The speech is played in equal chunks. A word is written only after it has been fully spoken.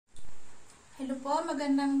Hello po,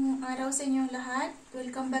 magandang araw sa inyong lahat.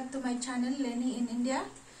 Welcome back to my channel, Lenny in India.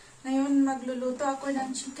 Ngayon magluluto ako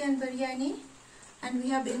ng chicken biryani. And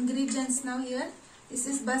we have ingredients now here. This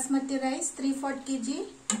is basmati rice, 3/4 kg.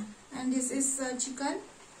 And this is chicken,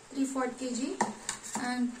 3/4 kg.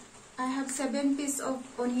 And I have 7 pieces of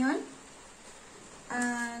onion.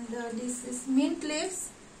 And this is mint leaves.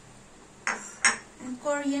 And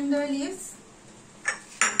coriander leaves.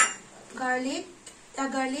 Garlic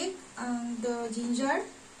and ginger,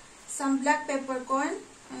 some black peppercorn,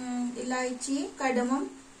 and elaichi, cardamom,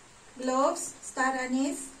 cloves, star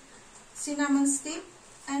anise, cinnamon stick,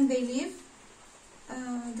 and bay leaf,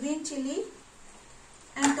 green chili,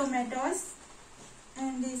 and tomatoes,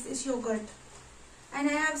 and this is yogurt. And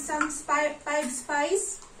I have some pied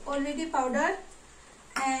spice already powder,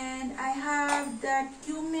 and I have that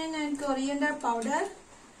cumin and coriander powder,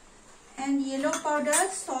 and yellow powder,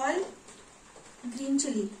 salt, green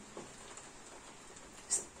chili.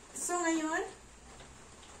 So ngayon,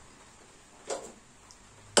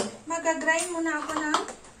 mag-grind muna ako ng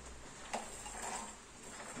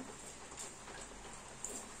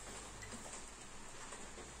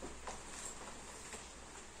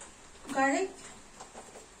garlic,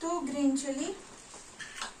 2 green chili,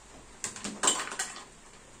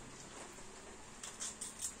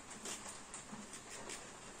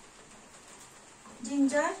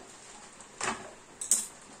 ginger,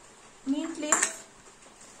 mint leaf,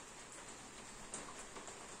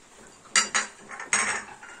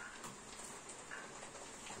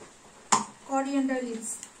 coriander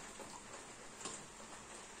leaves.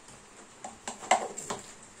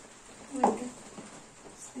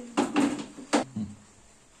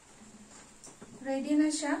 Ready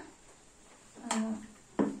na siya.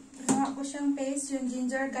 Ginawa ko siyang paste, yung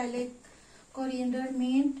ginger, garlic, coriander,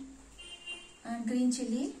 mint, and green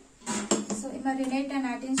chili. So, i-marinate na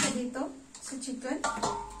natin siya dito sa chicken.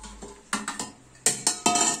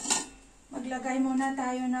 Maglagay muna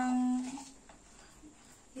tayo ng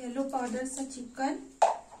yellow powder sa chicken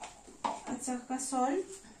at saka salt.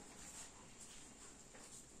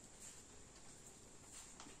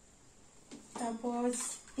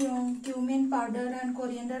 Tapos, yung cumin powder and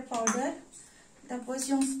coriander powder. Tapos,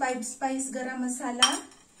 yung spice garam masala.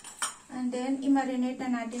 And then, i-marinate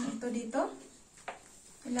na natin ito dito.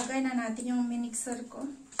 Ilagay na natin yung minixer ko.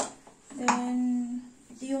 Then,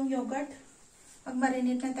 ito yung yogurt.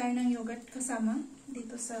 Mag-marinate na tayo ng yogurt kasama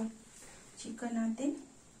dito sa chicken natin.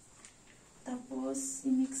 Tapos,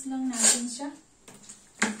 i-mix lang natin siya.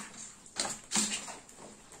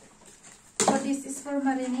 So, this is for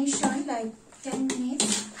marination, like 10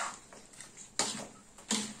 minutes.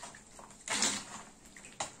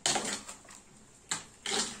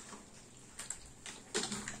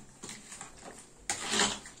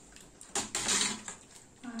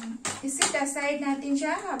 I-set aside natin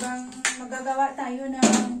siya habang magagawa tayo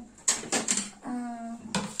ng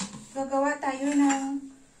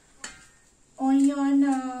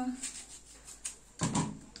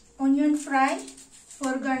onion fry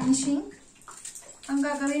for garnishing. Ang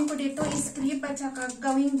gagawin ko dito is creep at saka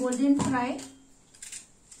gawing golden fry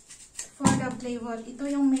for the flavor. Ito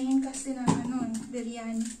yung main kasi ng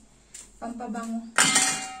biryani, pampabango.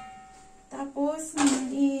 Tapos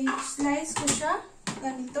i-slice ko siya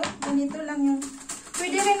ganito lang yung.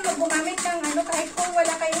 Pwede rin gumamit ng kahit kung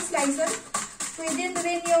wala kayong slicer, pwede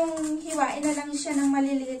rin yung hiwain na lang siya ng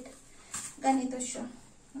maliliit. Ganito siya.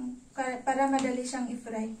 Para madali siyang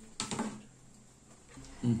i-fry.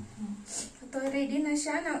 Ito, ready na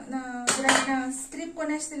siya. Na-strip ko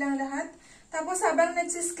na silang lahat. Tapos, habang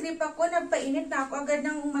nagsiscrip ako, nagpainit na ako agad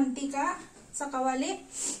ng mantika sa kawali.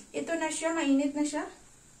 Ito na siya, mainit na siya.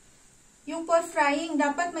 Yung for frying,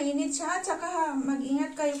 dapat mainit siya. At saka,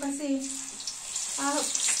 mag-ingat kayo kasi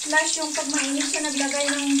flash yung pag mainit siya, naglagay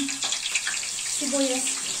ng sibuyas.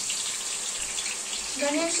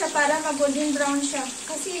 Ganyan siya para mag-golden brown siya.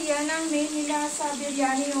 Kasi yan ang main nila sa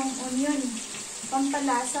biryani, yung onion.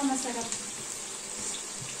 Pampalasa, masarap.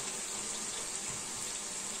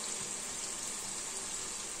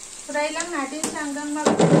 Fry lang natin siya hanggang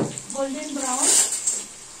mag-golden brown.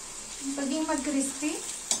 Paging mag-crispy.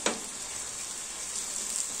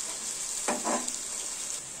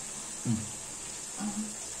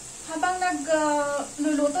 Habang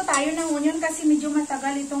nagluluto tayo ng onion kasi medyo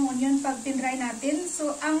matagal itong onion pag tinry natin.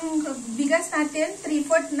 So, ang bigas natin,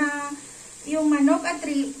 3/4 na yung manok at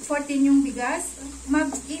 3/4 din yung bigas.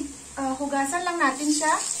 Hugasan lang natin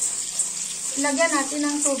siya. Lagyan natin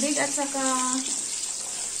ng tubig at saka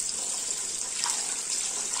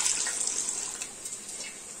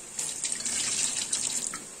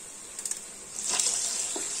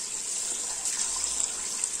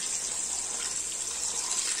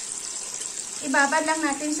ibabad lang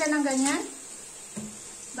natin siya ng ganyan.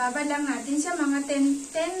 Babad lang natin siya mga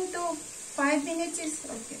 10 to 5 minutes is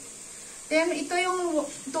okay. Then, ito yung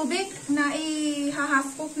tubig na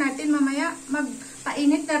i-half cook natin mamaya.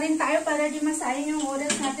 Magpainit na rin tayo para di masayang yung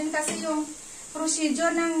oras natin kasi yung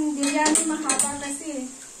procedure ng biryani mahaba kasi.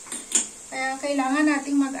 Kaya kailangan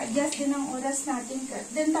nating mag-adjust din ang oras natin.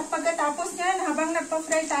 Then, pagkatapos nyan, habang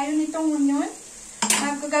nagpa-fry tayo nitong onion,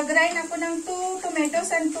 mag-grind ako ng 2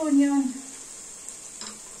 tomatoes and 2 onion.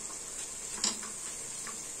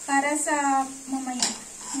 Para sa mamaya,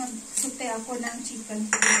 mag-sute ako ng chicken.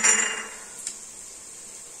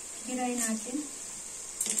 Giray natin.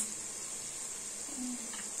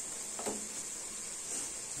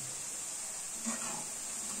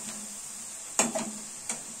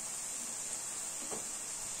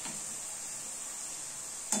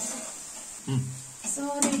 So,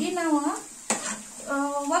 ready na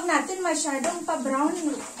wag natin masyadong pa-brown.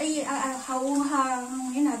 Ay,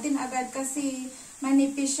 hawang-hawangin natin agad kasi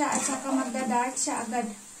manipis siya at saka magda-dark siya agad.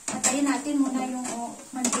 Patayin natin muna yung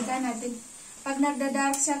mantika natin. Pag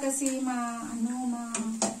nagda-dark siya kasi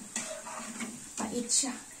pait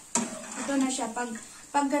siya. Ito na siya.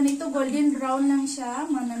 Pag ganito golden brown lang siya,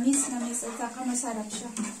 manamis-namis at saka masarap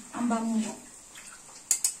siya. Ang bango.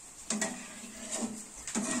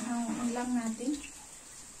 Ang lang natin.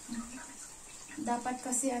 Dapat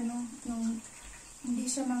kasi yung hindi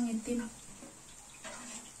siya mangitim.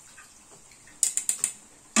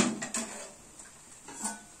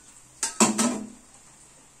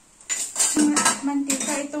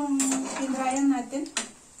 Mantika itong pinrayan natin.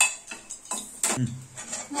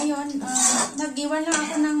 Ngayon, nag-iwan lang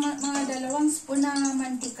ako ng mga 2 spoon na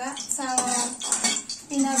mantika sa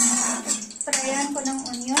pinag-prayan ko ng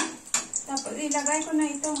onion. Tapos ilagay ko na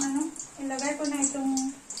itong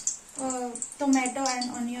tomato and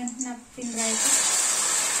onion na pinray ko.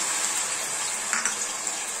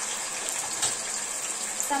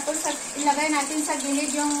 Tapos ilagay natin sa gilid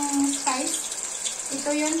yung spice. Ito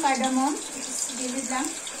yung cardamom. Gilid lang.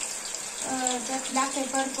 Black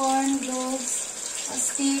peppercorn, cloves,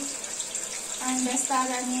 stick, and the star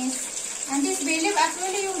anise. And this bay leaf,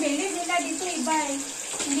 actually yung bay leaf nila dito iba eh.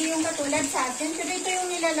 Hindi yung katulad sa atin. Pero ito yung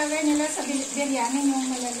nilalagay nila sa biryani, yung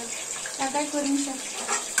malalagay. Lagay ko rin siya.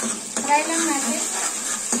 Try lang natin.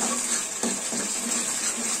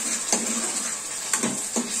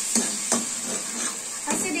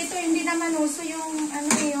 Kasi dito hindi naman uso yung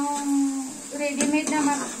yung ready-made na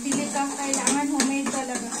mabili ka. Kailangan homemade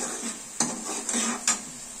talaga.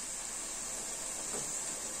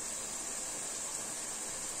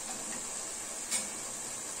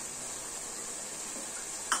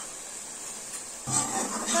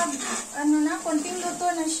 Konting luto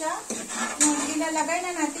na siya. Ilalagay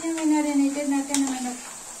na natin yung minarinate natin ng manok.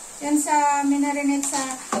 Yan sa minarinate sa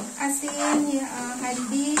asin,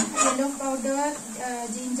 haldi, yellow powder,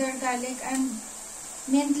 ginger, garlic, and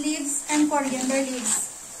mint leaves, and coriander leaves.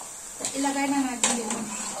 Ilagay na natin dito.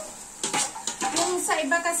 Yung sa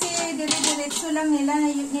iba kasi dire-diretso lang nila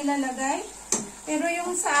nilalagay. Pero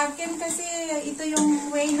yung sa akin kasi ito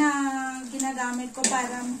yung way na ginagamit ko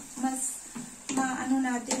para mas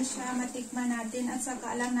natin siya, matikman natin at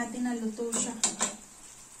saka lang natin na luto siya.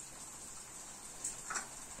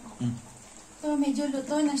 So, medyo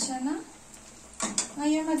luto na siya na.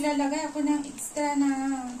 Ngayon, maglalagay ako ng extra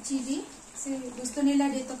na chili. Kasi gusto nila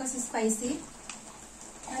dito kasi spicy.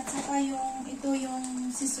 At saka ito yung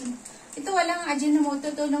season. Ito walang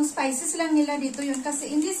ajinomoto to. Nung spices lang nila dito yun. Kasi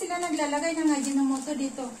hindi sila naglalagay ng ajinomoto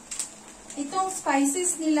dito. Itong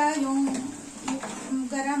spices nila, yung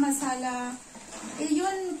garam masala,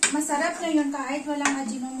 yun, masarap na yun kahit walang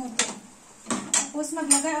ajinomoto. Tapos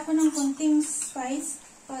maglagay ako ng konting spice,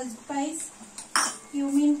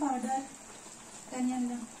 cumin powder. Ganyan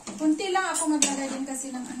lang. Kunti lang ako maglagay din kasi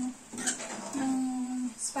ng ng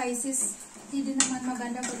spices. Hindi din naman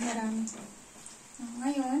maganda pag marami.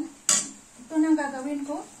 Ngayon, ito nang gagawin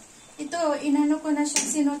ko. Ito, inano ko na siya,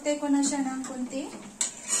 sinote ko na siya ng konti.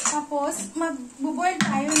 Tapos, magbo-boil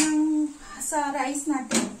tayo sa rice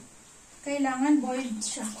natin. Kailangan boiled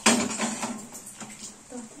siya.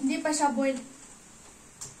 Ito, hindi pa siya boiled.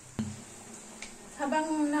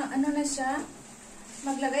 Habang na siya,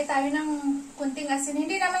 maglagay tayo ng kunting asin.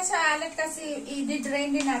 Hindi naman siya alat kasi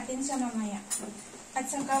i-drain din natin siya mamaya. At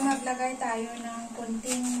saka maglagay tayo ng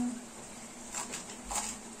kunting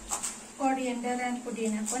coriander and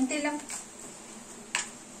pudina. Kunti lang.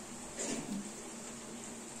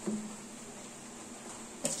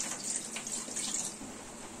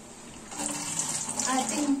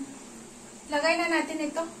 Lagay na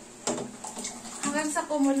natin ito. Hanggang sa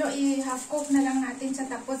kumulo, i-half cook na lang natin siya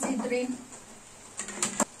tapos i-drain.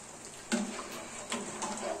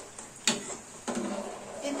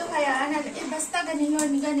 ninyo,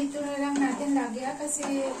 ganito na lang natin lagi kasi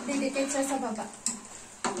delicate siya sa baba.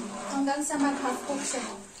 Hanggang sa mag-half cook siya.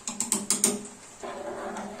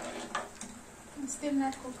 Still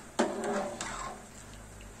not cooked.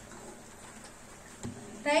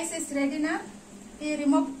 Rice is ready na. Drain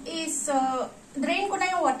ko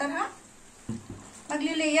na yung water ha.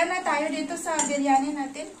 Maglilayer na tayo dito sa biryani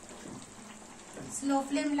natin. Slow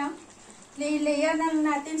flame lang. Layer lang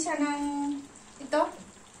natin siya ng ito.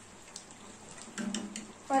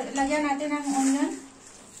 Lagyan natin ng onion.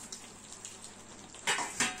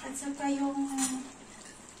 At saka yung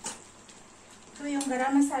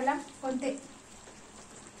garam masala. Konti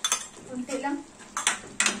lang.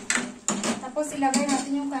 Tapos ilagay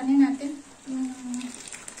natin yung kanin natin. Yung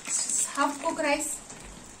half cook rice.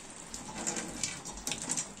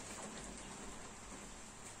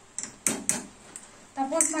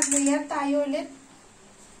 Tapos mag-layer tayo ulit.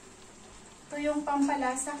 Ito yung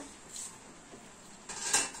pampalasa.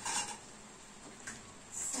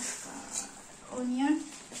 Saka onion.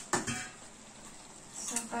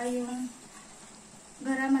 Saka yung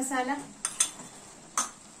garam masala.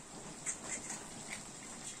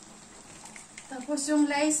 Tapos yung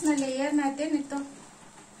rice na layer natin, ito.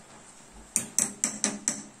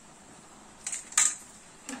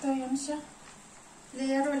 Ito yung siya.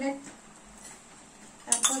 Layer ulit.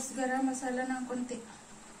 Tapos garam masala ng konti.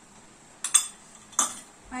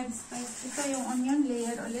 5 spice. Ito yung onion,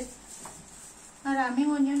 layer ulit. Maraming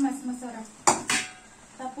onion, mas masarap.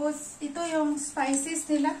 Tapos ito yung spices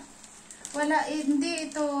nila. Hindi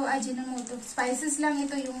ito ajinomoto. Spices lang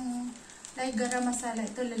ito yung like garam masala.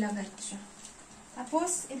 Ito lalagay ko siya.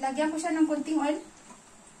 Tapos, ilagyan ko siya ng konting oil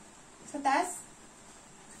sa taas.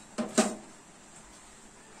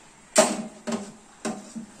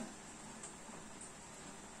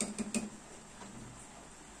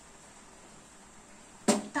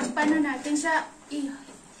 Takpan na natin siya.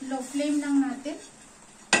 Low flame lang natin.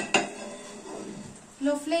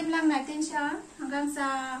 Low flame lang natin siya hanggang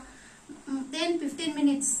sa 10-15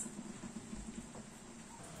 minutes.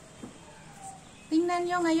 Tingnan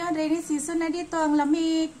nyo ngayon, rainy season na dito, ang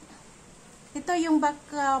lamig. Ito yung back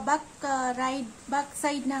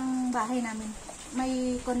side ng bahay namin.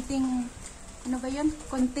 May konting, ano ba yun?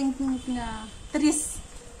 Konting trees.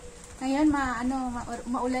 Ngayon,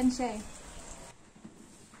 maulan siya eh.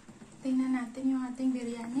 Tingnan natin yung ating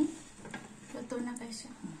biryani. Luto na kayo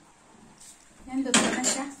siya. Yan, luto na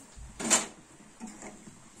siya.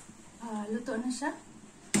 Luto na siya.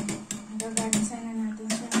 Gaganisan na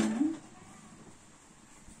natin siya.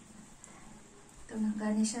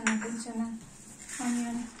 Nag-garnish natin siya ng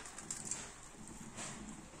onion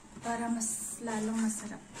para mas lalong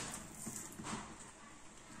masarap.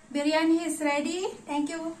 Biryani is ready.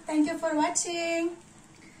 Thank you for watching.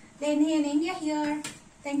 Lenny and India here.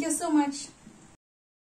 Thank you so much.